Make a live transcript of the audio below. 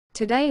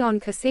Today on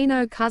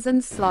Casino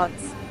Cousins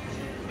Slots.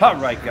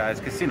 Alright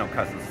guys, Casino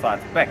Cousins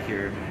Slots back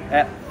here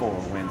at Four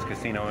Winds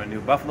Casino in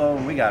New Buffalo,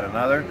 and we got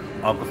another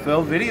Uncle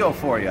Phil video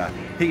for you.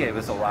 He gave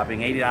us a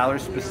whopping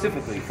 $80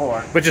 specifically for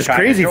Which is China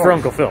crazy Shores. for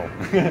Uncle Phil.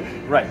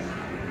 Right.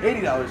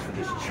 $80 for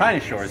this China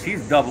Shores.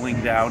 He's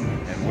doubling down,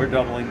 and we're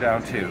doubling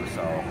down too,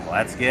 so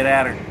let's get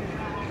at her.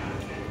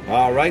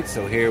 Alright,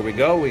 so here we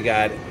go. We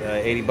got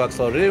 80 bucks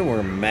loaded in.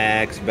 We're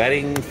max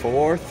betting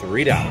for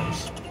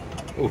 $3.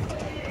 Ooh,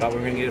 thought we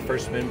were going to get a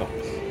first spin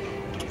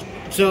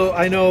bonus. So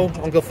I know,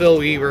 Uncle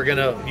Phil, you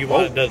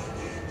wanted to,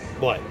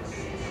 what?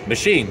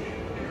 Machine.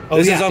 Oh,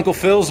 This yeah. is Uncle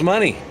Phil's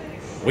money.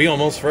 We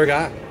almost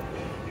forgot.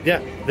 Yeah,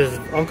 this is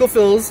Uncle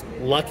Phil's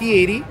Lucky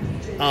 80.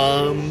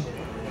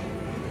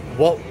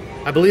 What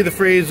I believe the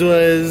phrase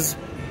was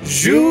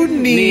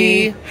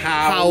Juni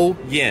Hao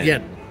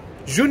Yin.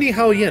 Juni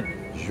Hao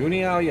Yin.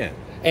 Juni Hao Yin.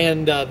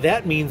 And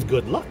that means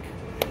good luck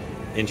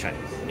In Chinese.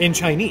 in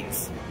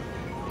Chinese.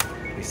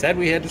 We said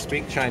we had to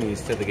speak Chinese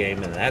to the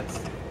game, and that's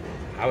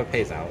how it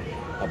pays out.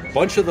 A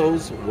bunch of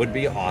those would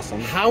be awesome.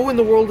 How in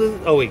the world is...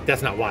 Oh, wait,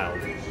 that's not wild.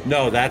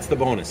 No, that's the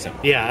bonus symbol.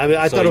 Yeah, I mean,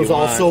 I So thought it was you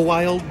want- also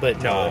wild,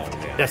 but no, Oh,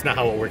 yeah. that's not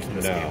how it works in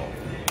this No. game.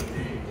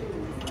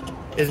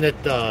 Isn't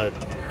it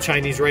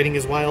Chinese writing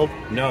is wild?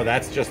 No,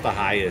 that's just the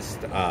highest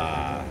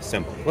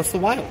symbol. What's the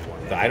wild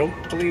one? I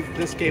don't believe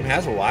this game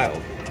has a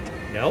wild.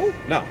 No?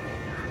 No.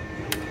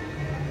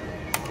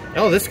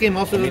 Oh, this game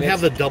also I mean, doesn't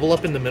have the double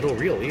up in the middle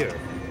reel either.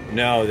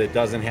 No, that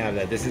doesn't have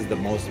that. This is the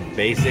most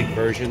basic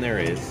version there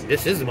is.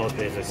 This is the most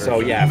basic version. So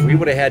yeah, if we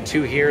would have had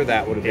two here,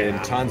 that would have been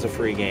Yeah. tons of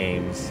free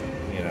games.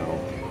 You know,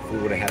 if we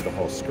would have had the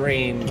whole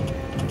screen, it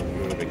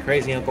would have been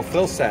crazy. Uncle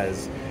Phil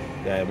says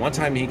that one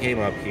time he came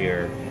up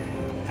here,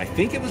 I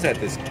think it was at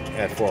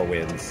Four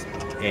Winds,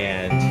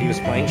 and he was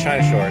playing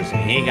China Shores,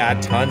 and he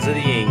got tons of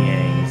the yin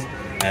yangs,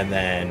 and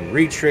then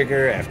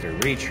re-trigger after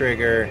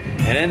re-trigger,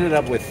 and ended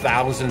up with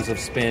thousands of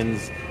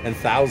spins and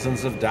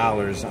thousands of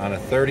dollars on a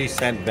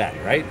 30-cent bet,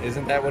 right?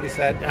 Isn't that what he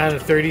said? On a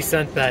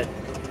 30-cent bet,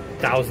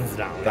 thousands of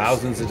dollars.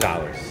 Thousands of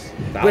dollars.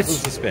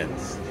 Thousands of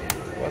spins.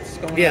 What's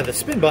going on? Yeah, the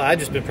spin button, I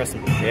just been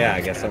pressing. Yeah,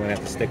 I guess I'm going to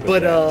have to stick with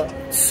But,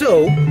 that.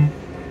 so,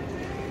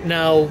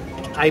 now,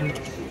 I'm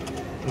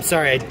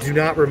sorry, I do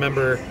not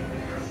remember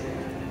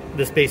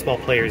this baseball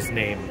player's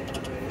name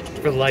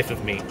for the life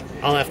of me.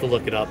 I'll have to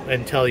look it up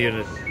and tell you in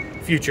a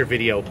future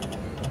video.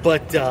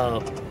 But,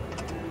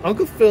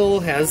 Uncle Phil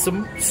has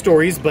some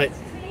stories, but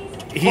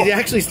he's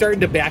actually starting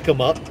to back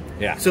them up.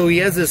 Yeah. So he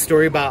has this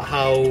story about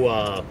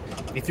how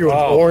he threw an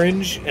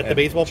orange at the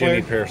baseball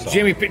Jimmy player.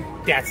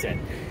 Pearsall. That's it.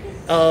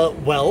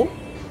 Well,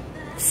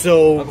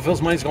 so Uncle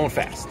Phil's money's going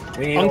fast.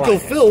 We need a Uncle line.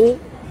 Phil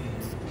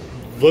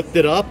looked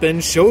it up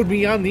and showed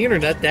me on the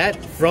internet that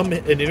from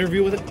an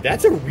interview with it,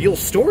 that's a real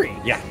story.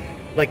 Yeah.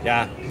 Like,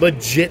 Yeah.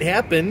 legit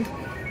happened.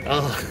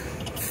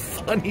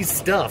 Funny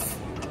stuff.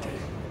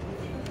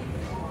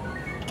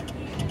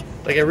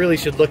 Like, I really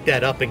should look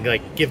that up and,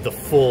 like, give the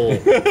full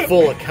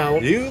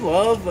account. You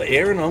love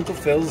airing Uncle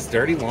Phil's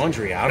dirty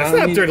laundry out That's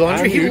on not dirty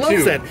laundry. on He YouTube.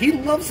 loves that. He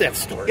loves that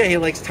story. Yeah, he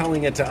likes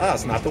telling it to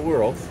us, not the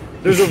world.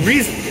 There's a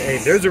reason. Hey,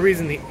 there's a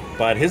reason.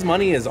 But his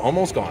money is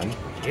almost gone.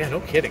 Yeah,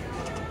 no kidding.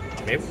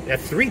 Maybe at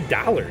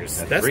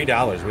 $3. That's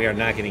 $3. We are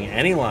not getting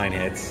any line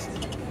hits.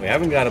 We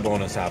haven't got a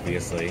bonus,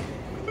 obviously.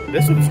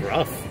 This one's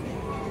rough.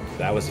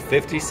 That was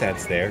 50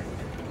 cents there.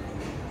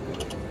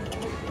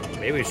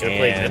 Maybe we should have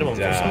played minimum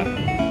for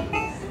something.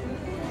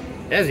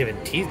 That hasn't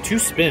even two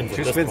spins.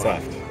 Two at this spins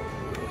point. left.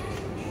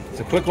 It's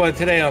a quick one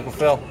today, Uncle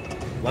Phil.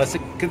 Unless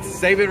it could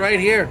save it right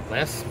here.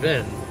 Last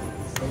spin.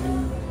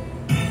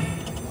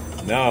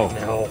 No.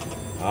 No.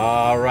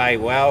 All right.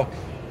 Well,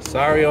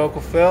 sorry,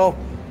 Uncle Phil.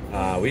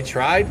 We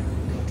tried.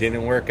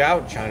 Didn't work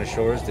out. China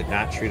Shores did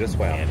not treat us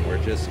well. And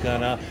we're just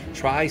going to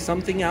try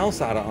something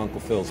else out of Uncle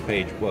Phil's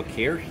page book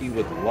here. He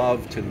would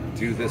love to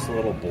do this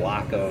little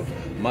block of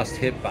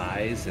must-hit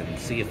buys and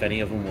see if any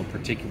of them were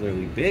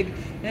particularly big.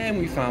 And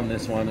we found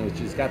this one, which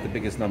has got the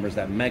biggest numbers.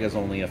 That Mega's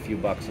only a few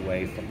bucks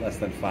away, less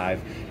than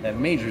 5. That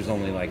Major's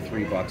only like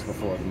 $3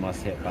 before the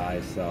must-hit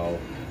buys. So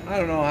I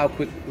don't know how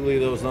quickly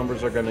those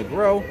numbers are going to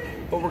grow,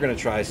 but we're going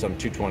to try some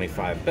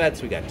 225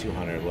 bets. We got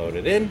 200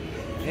 loaded in.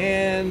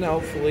 And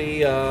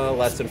hopefully a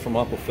lesson from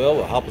Uncle Phil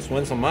will help us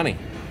win some money.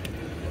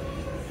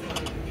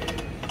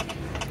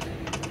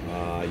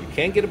 You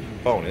can get a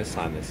bonus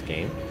on this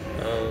game.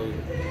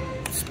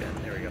 Spin.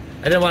 There we go.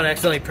 I didn't want to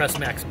accidentally press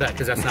max bet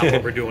because that's not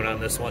what we're doing on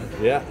this one.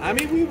 Yeah, I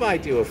mean, we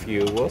might do a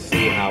few. We'll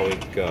see how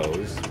it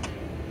goes.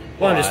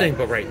 Well, I'm just saying,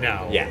 but right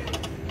now. Yeah.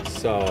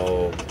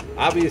 So,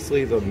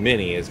 obviously the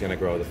mini is going to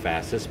grow the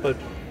fastest, but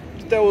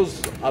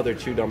those other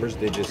two numbers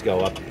did just go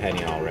up a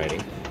penny already.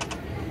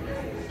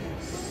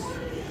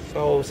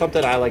 So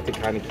something I like to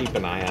kind of keep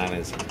an eye on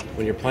is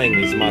when you're playing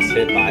these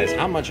must-hit buys,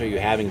 how much are you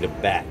having to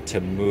bet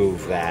to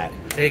move that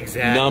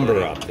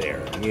number up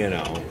there, you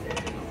know?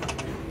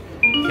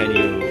 Can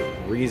you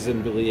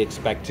reasonably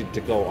expect it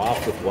to go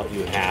off with what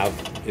you have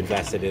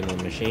invested in the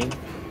machine?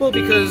 Well,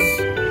 because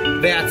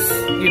that's,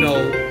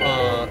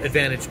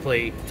 advantage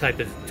play type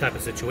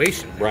of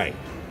situation. Right.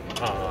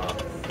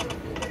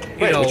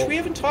 Right, know, which we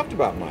haven't talked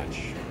about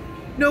much.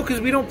 no, because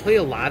we don't play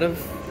a lot of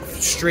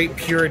straight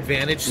pure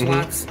advantage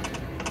slots.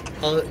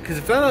 Because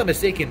if I'm not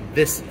mistaken,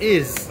 this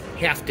is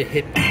have to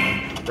hit,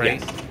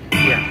 right? Yes.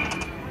 Yeah.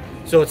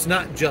 So it's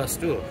not just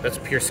that's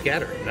pure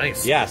scatter.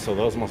 Nice. Yeah, so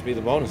those must be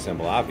the bonus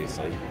symbol,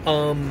 obviously.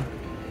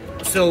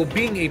 So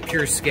being a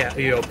pure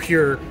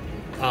pure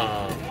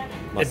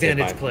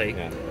advantage play.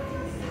 Yeah.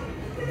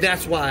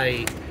 That's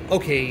why.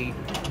 Okay,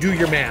 do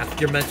your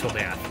math, your mental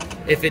math.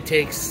 If it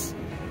takes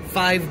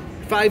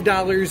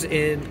 $5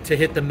 in to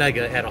hit the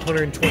mega at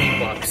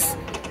 $120,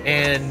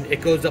 and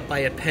it goes up by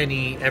a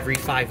penny every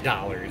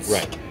 $5.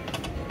 Right.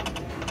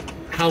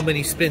 How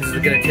many spins is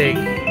it going to take?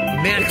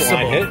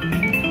 Maximum. Line hit.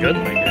 Good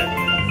line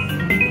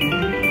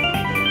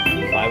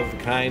hit. 5 of a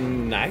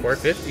kind, nice.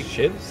 450.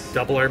 Shivs.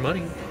 Double our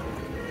money.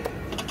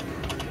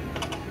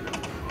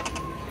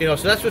 So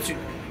that's what you.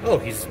 Oh,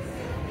 he's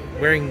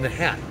wearing the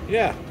hat.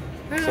 Yeah.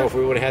 So if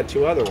we would have had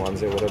 2 other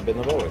ones, it would have been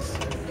the bonus.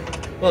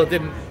 Well, it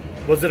didn't.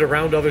 Was it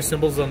around other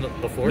symbols on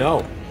before?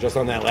 No, just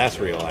on that last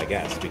reel, I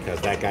guess,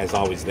 because that guy's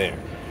always there.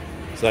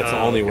 So that's the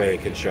only way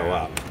it can show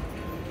up.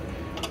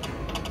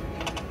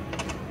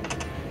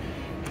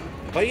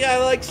 But yeah, I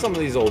like some of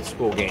these old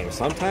school games.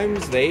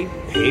 Sometimes they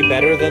pay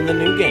better than the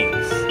new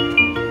games.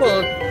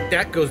 Well,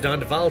 that goes down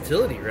to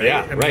volatility, right?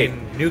 Yeah, I right.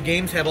 mean, new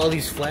games have all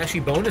these flashy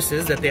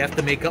bonuses that they have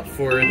to make up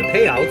for the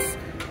payouts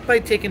by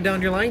taking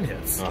down your line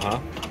hits. Uh-huh.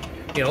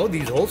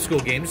 These old school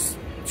games,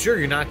 sure,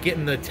 you're not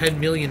getting the $10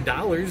 million,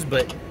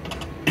 but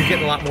you're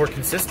getting a lot more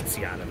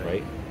consistency out of it.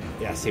 Right?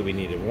 Yeah, see, we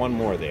needed one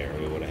more there.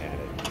 We would have had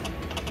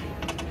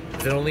it.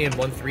 Is it only in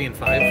 1, 3, and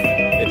 5?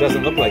 It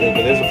doesn't look like it,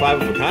 but there's a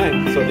 5 of a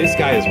kind. So this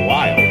guy is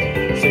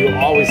wild. So you'll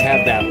always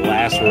have that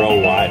last row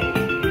wild.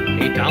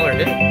 $8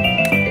 hit.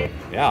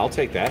 Yeah, I'll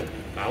take that.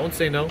 I won't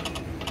say no.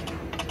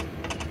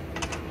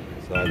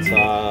 So that's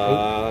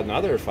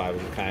another 5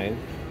 of a kind.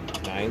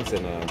 9s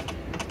and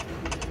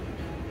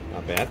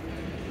not bad.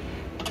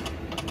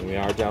 And we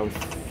are down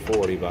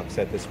 $40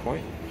 at this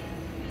point.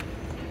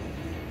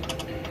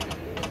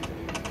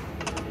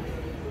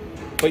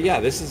 But yeah,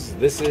 this is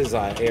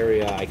an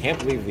area. I can't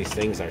believe these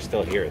things are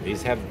still here.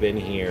 These have been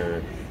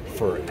here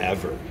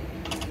forever.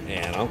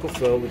 And Uncle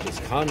Phil would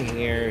just come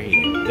here.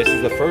 This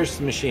is the first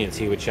machines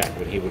he would check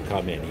when he would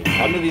come in. He'd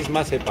come to these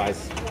must-hit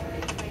buys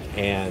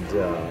and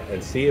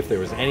see if there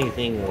was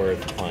anything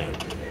worth playing.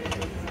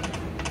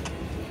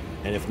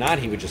 And if not,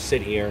 he would just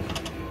sit here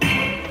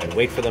and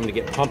wait for them to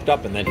get pumped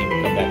up, and then he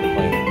would come back and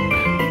play them.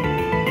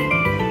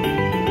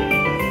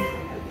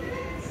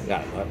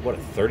 Got what,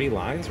 30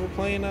 lines we're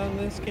playing on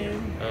this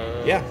game?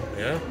 Yeah.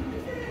 Yeah.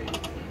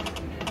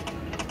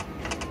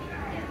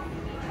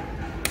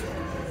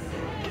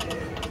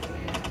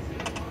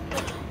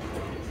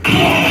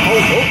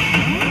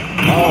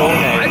 Oh,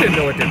 okay. I didn't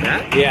know it did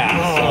that.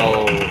 Yeah,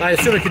 so I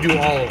assume it could do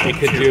all of them. it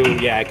could too.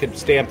 it could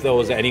stamp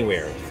those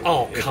anywhere.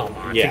 Oh, come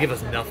on. Yeah. To give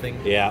us nothing.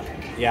 Yeah.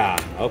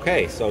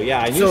 Okay, so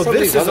yeah, I knew So some of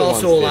this these is other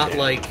also a ones lot did that.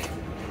 like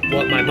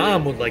what my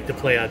mom would like to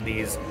play on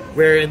these,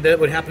 wherein that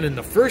would happen in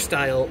the first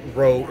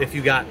row. If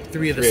you got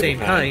 3 of the Three of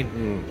same a kind,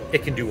 kind.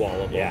 it can do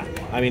all of them. Yeah,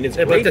 I mean it's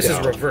But great this is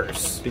though,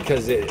 reverse.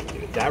 because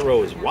that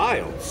row is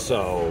wild.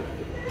 So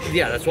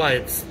Yeah, that's why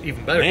it's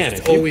even better. 'Cause Man, it's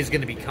if you- always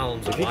going to be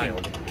columns if of you can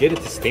wild. get it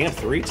to stamp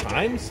 3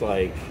 times,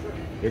 like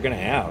you're gonna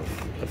have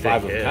the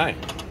 5 of a hit. kind.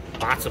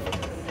 Lots of them.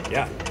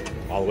 Yeah,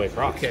 all the way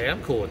across. Okay,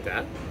 I'm cool with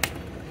that.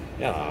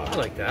 Yeah, I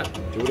like that.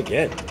 do it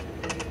again.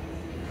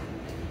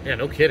 Yeah,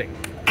 no kidding.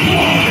 Here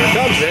it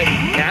comes.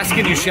 Ask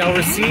and you shall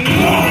receive.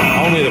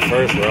 Only the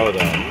first row,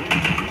 though.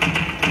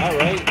 All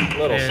right,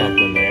 little Man.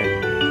 something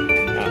there.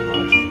 Not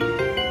much.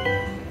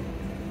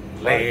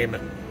 Lame.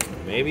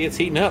 Maybe it's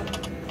heating up.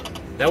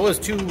 That was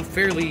 2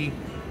 fairly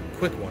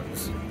quick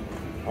ones.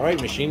 All right,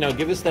 machine. Now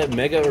give us that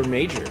mega or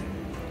major.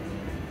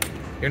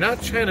 You're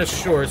not China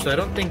sure, so I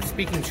don't think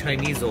speaking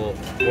Chinese will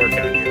work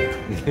on you.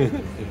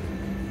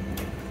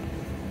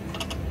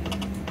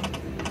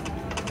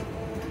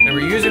 And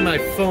we're using my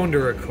phone to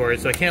record,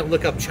 so I can't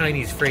look up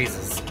Chinese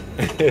phrases.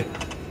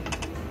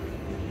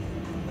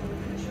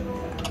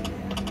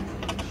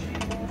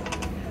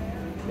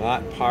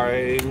 Not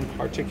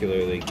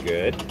particularly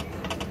good.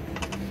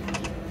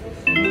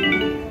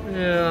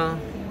 Yeah.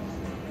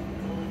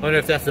 I wonder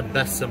if that's the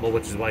best symbol,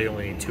 which is why you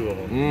only need 2 of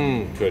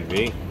them. Could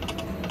be.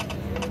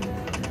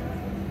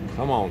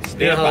 Come on, You know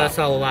stand how by. that's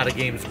how a lot of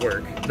games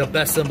work. The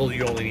best symbol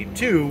you only need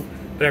 2,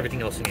 but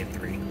everything else you need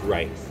 3.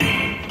 Right.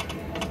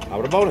 How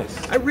about a bonus?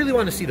 I really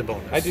want to see the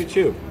bonus. I do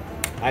too.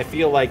 I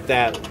feel like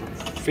that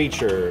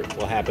feature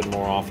will happen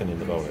more often in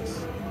the bonus.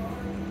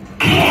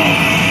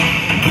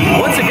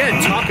 Once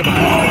again, talk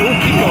about it. Ooh,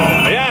 keep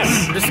going.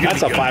 Yes! This is gonna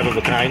That's be a good. 5 of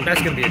a kind.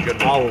 That's going to be a good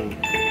one. I'll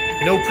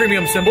No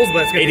premium symbols,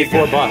 but it's going to be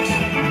 $84. good.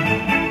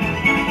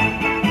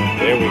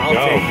 There we I'll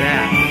go. take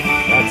that.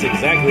 That's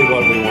exactly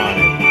what we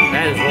wanted.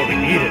 That is what we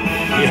needed.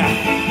 Yeah.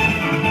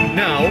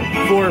 Now,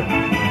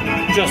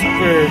 just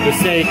for the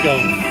sake of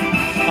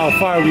how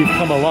far we've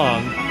come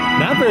along,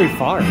 not very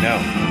far. No.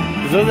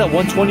 Is those at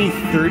 120,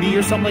 30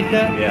 or something like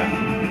that? Yeah.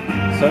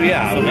 So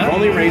yeah, So we've now-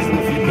 only raised them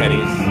a few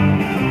pennies.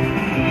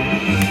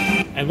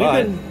 And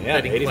But, been yeah,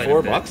 betting quite a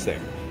 84 bit. bucks there.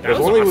 That If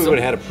was only we awesome. would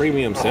have had a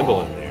premium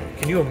symbol in there.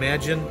 Can you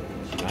imagine?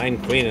 9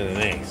 queen and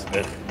an ace.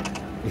 Ugh.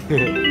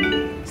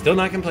 Still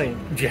not complaining.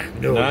 Yeah,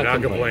 no, Not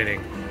not complaining.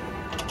 complaining.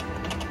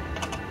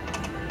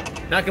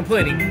 Not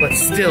complaining, but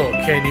still,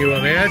 can you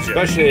imagine?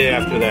 Especially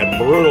after that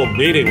brutal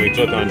beating we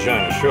took on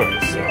China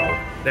Shores. So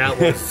That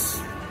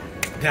was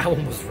that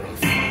one was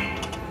rough.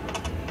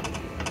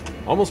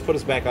 almost put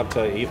us back up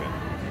to even.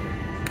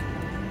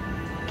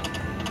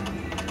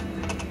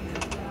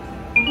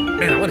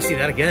 Man, I want to see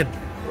that again.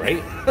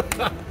 Right?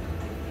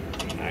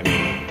 I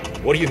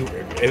mean, what do you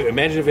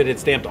imagine if it had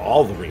stamped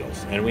all the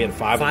reels and we had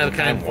five of the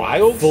kind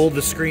wilds? Full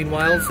the screen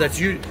wilds. That's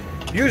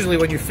usually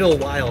when you fill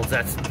wilds.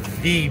 That's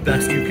the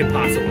best you can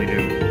possibly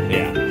do.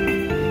 Yeah.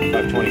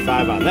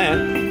 525 on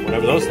that,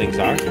 whatever those things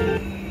are.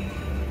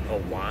 A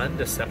wand,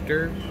 a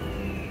scepter.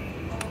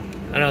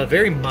 I don't know,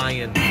 very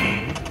Mayan.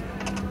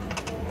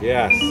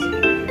 Yes.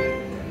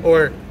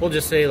 Or we'll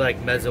just say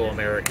like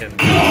Mesoamerican.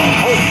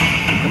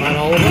 Oh, come on,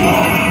 all of them.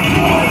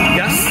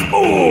 Yes.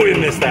 Oh, we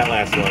missed that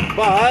last one,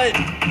 but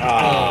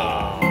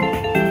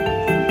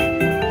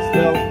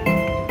still,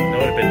 That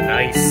would have been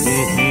nice.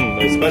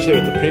 especially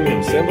with the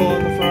premium symbol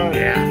in the front.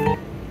 Yeah.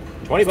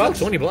 20 bucks.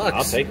 20 bucks.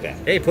 I'll take that.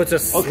 Hey, puts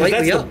us 'cause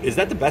slightly that's up. is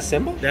that the best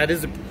symbol? That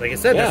is, like I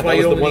said, Yeah, that's why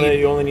that you was the one only that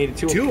need you only needed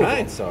two two of of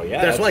kind. them. So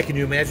yeah, That's why. Can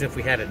you imagine if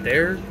we had it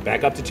there?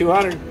 back up to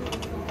 200.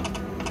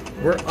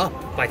 We're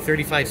up by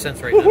 35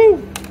 cents right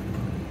Woohoo!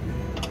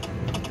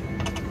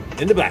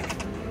 In the back.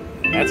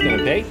 That's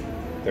gonna pay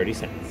 30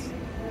 cents.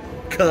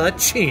 now.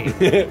 Ka-ching.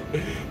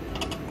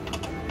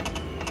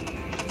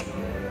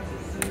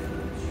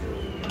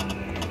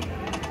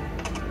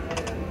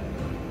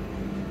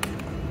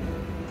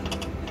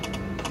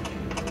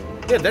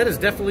 Yeah, that has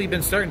definitely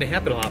been starting to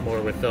happen a lot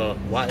more with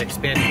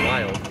expanding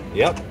wild.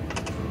 Yep.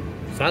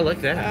 So I like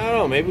I that. don't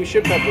know. Maybe we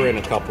should pepper in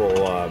a couple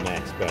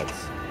max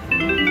bets.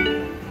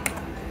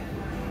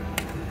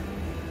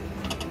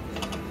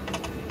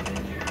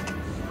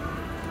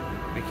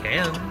 We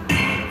can.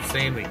 I'm not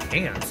saying we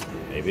can't.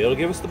 Maybe it'll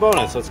give us the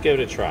bonus. Let's give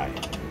it a try.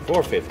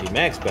 450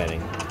 max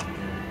betting.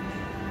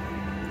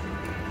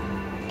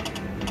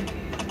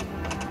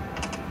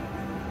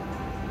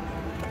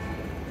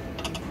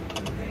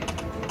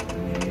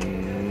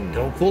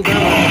 Don't cool down.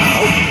 Oh,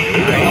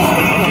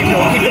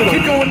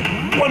 Keep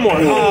going. one more.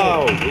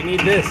 Oh, we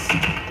need this.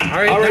 All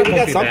right, All right, that we won't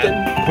got be something.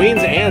 bad.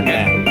 Queens and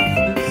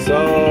that.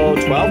 So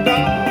 $12 on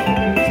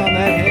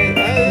that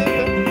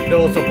hand.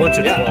 No, it's a bunch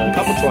of Yeah, 12s. a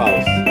couple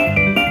 12s.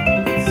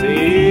 Let's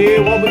see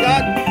what we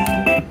got.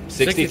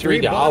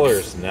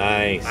 $63.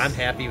 Nice. I'm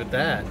happy with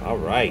that. All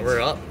right.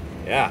 We're up.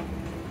 Yeah.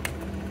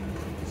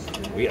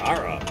 We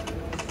are up.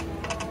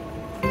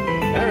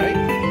 All right.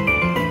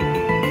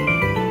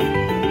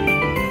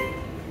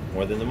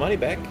 More than the money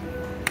back.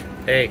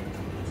 Hey,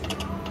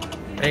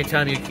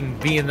 anytime you can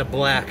be in the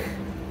black,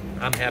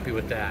 I'm happy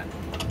with that.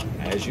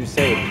 As you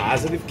say,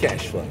 positive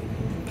cash flow.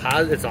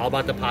 It's all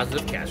about the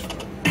positive cash flow.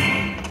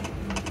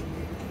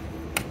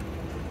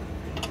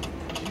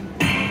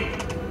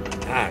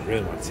 I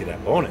really want to see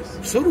that bonus.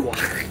 So do I.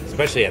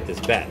 Especially at this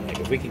bet. Like,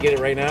 if we could get it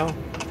right now.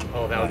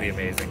 Oh, that would be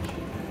amazing.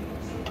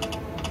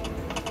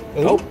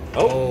 Oh.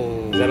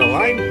 Oh. Is that a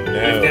line? If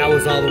No. that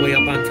was all the way up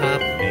on top,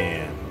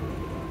 Man.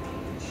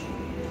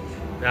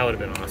 that would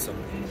have been awesome.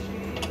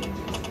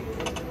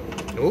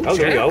 Oh, Oh,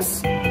 there we go.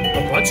 jacks.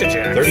 A bunch of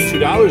jacks.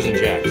 $32 in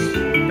jacks.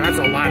 That's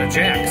a lot of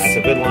jacks. That's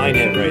a good line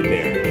hit right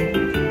there.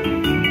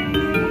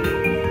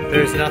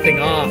 There's nothing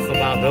off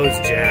about those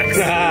jacks.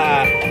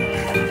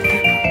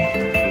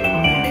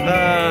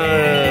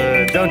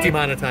 Don't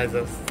demonetize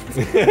us.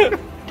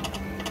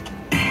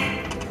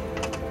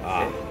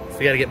 So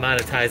we got to get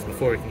monetized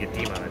before we can get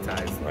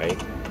demonetized. Right.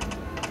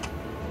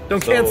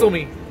 Don't So- cancel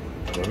me.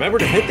 Remember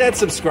to hit that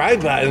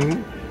subscribe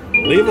button.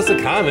 Leave us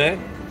a comment.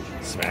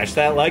 Smash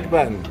that like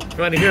button. If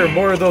you want to hear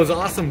more of those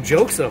awesome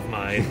jokes of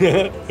mine,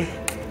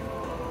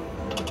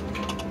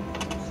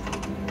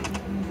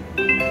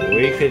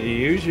 We could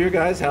use your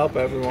guys' help,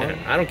 everyone.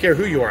 I don't care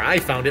who you are. I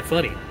found it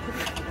funny.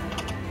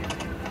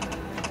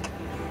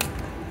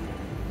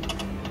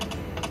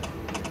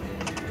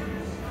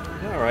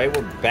 All right,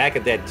 we're back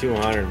at that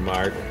 200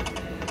 mark.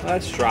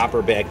 Let's drop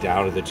her back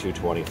down to the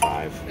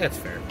 225. That's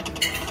fair.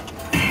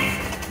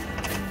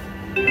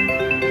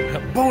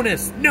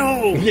 Bonus!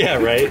 No! Yeah,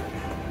 right?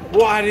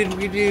 Why did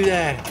we do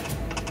that?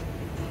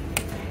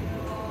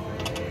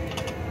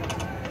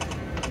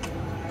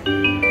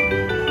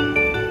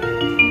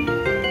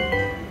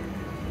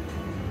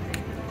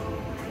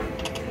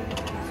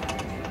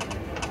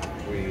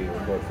 We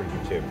record for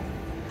YouTube.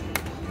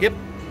 Yep.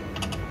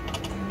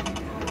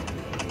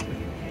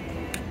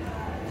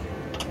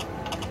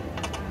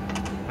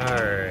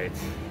 Alright.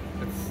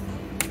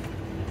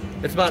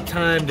 It's about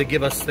time to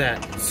give us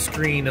that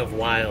screen of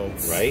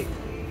wilds. Right?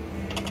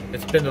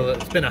 It's been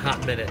a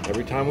hot minute.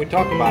 Every time we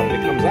talk about it,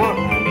 it comes out.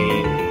 I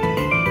mean,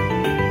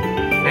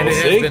 And we'll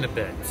it see. has been a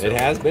bit. so- It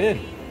has been.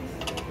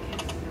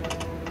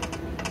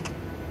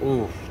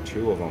 Ooh,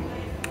 2 of them.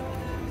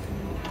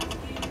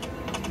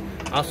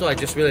 Also, I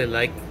just really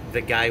like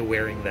the guy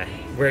wearing the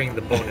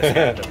bonus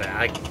hat in the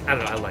back. I don't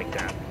know. I like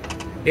that.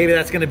 Maybe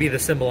that's going to be the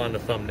symbol on the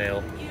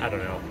thumbnail. I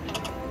don't know.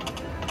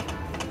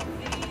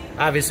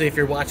 Obviously, if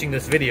you're watching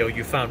this video,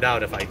 you found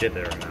out if I did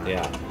it or not.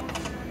 Yeah.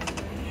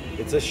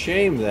 It's a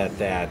shame that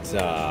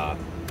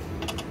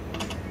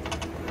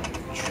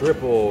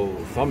triple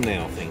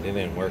thumbnail thing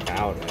didn't work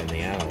out in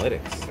the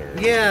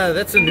analytics. Yeah,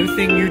 that's a new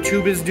thing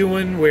YouTube is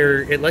doing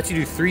where it lets you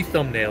do 3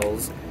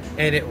 thumbnails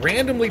and it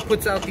randomly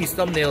puts out these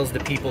thumbnails to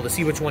people to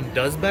see which one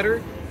does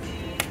better.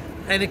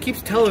 And it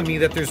keeps telling me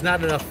that there's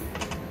not enough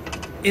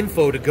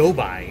info to go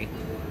by.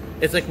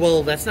 It's like,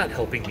 well, that's not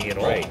helping me at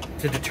all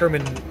to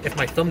determine if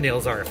my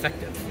thumbnails are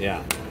effective.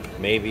 Yeah.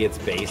 Maybe it's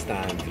based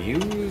on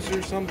views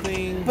or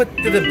something. But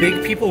do the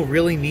big people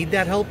really need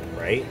that help?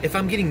 Right. If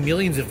I'm getting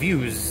millions of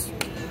views,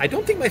 I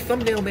don't think my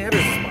thumbnail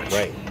matters as much.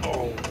 Right.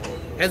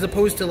 As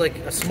opposed to like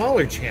a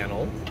smaller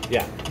channel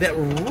that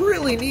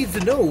really needs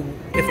to know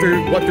if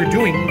what they're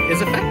doing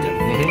is effective.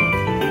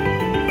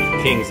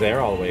 Mm-hmm. King's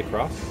there all the way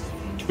across.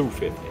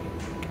 250.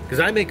 Because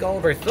I make all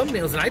of our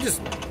thumbnails, and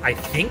I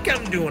think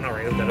I'm doing all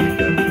right with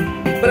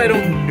that. But I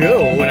don't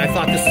know, and I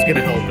thought this was going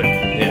to help it.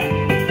 Yeah.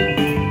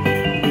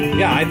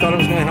 Yeah, I thought it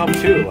was going to help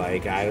too.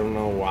 Like, I don't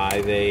know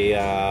why they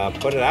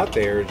put it out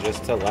there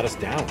just to let us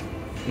down.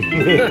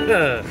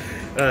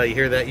 You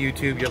hear that,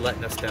 YouTube? You're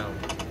letting us down.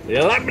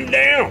 You let me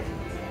down.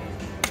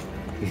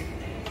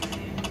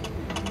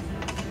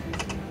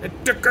 It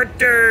took a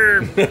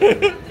turn.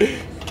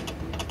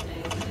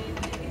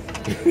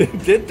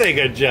 Did take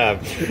a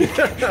job.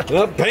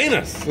 Not paying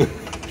us.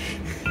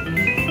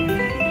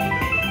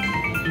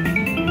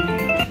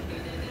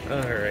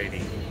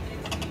 Alrighty.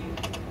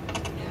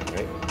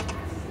 Right.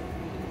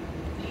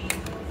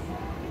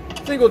 I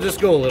think we'll just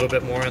go a little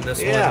bit more on this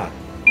one. Yeah,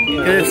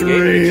 It's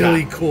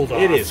really cooled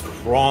off. It is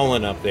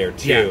crawling up there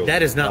too. Yeah,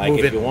 that is not like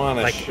moving. If you want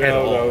to like,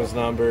 show those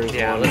numbers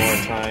one more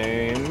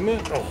time.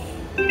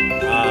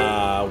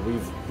 Oh.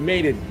 We've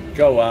made it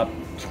go up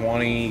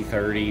 20,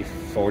 30,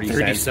 40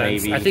 cents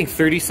maybe. I think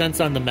 30 cents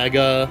on the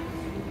Mega,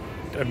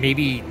 or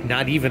maybe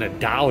not even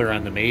 $1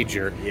 on the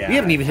Major. Yeah. We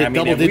haven't even hit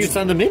double digits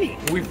on the Mini.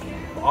 We've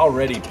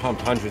already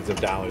pumped hundreds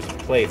of dollars of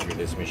play through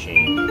this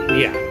machine.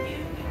 Yeah.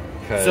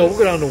 So we'll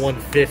go down to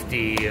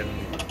 150 and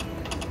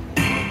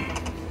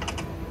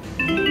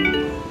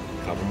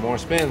couple more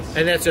spins.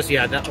 and that's just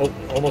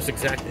almost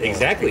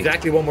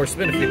exactly one more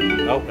spin. If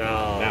you,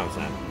 now it's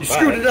not. You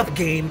screwed it up,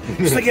 game.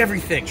 Just like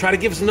everything. Try to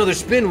give us another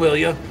spin, will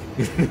you?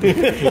 It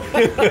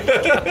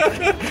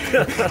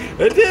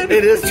did.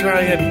 It is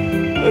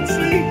trying. Let's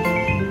see.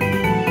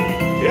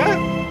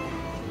 Yeah.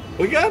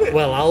 We got it.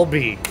 Well, I'll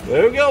be.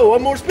 There we go.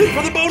 One more spin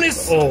for the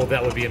bonus. Oh,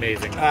 that would be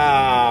amazing.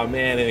 Ah,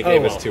 man. And it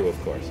gave us 2,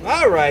 of course.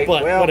 All right.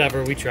 But well,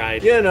 whatever. We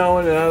tried. You know,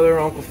 another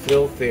Uncle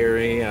Phil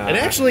theory. And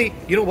actually,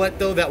 you know what,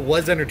 though? That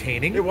was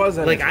entertaining. It was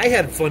entertaining. Like, I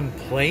had fun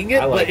playing it,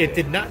 but it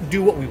did not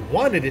do what we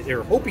wanted it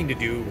or hoping to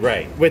do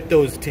with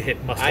those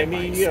to-hit mustard I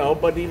mean, lines. you know,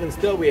 but even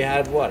still, we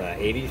had, what, an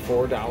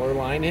 $84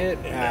 line hit?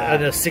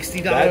 And a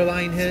 $60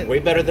 line hit? Way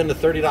better than the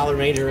 $30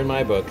 Major in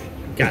my book.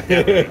 Got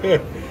that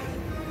right.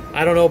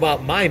 I don't know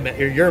about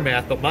your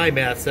math, but my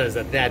math says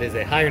that is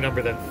a higher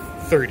number than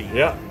 30.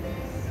 Yeah.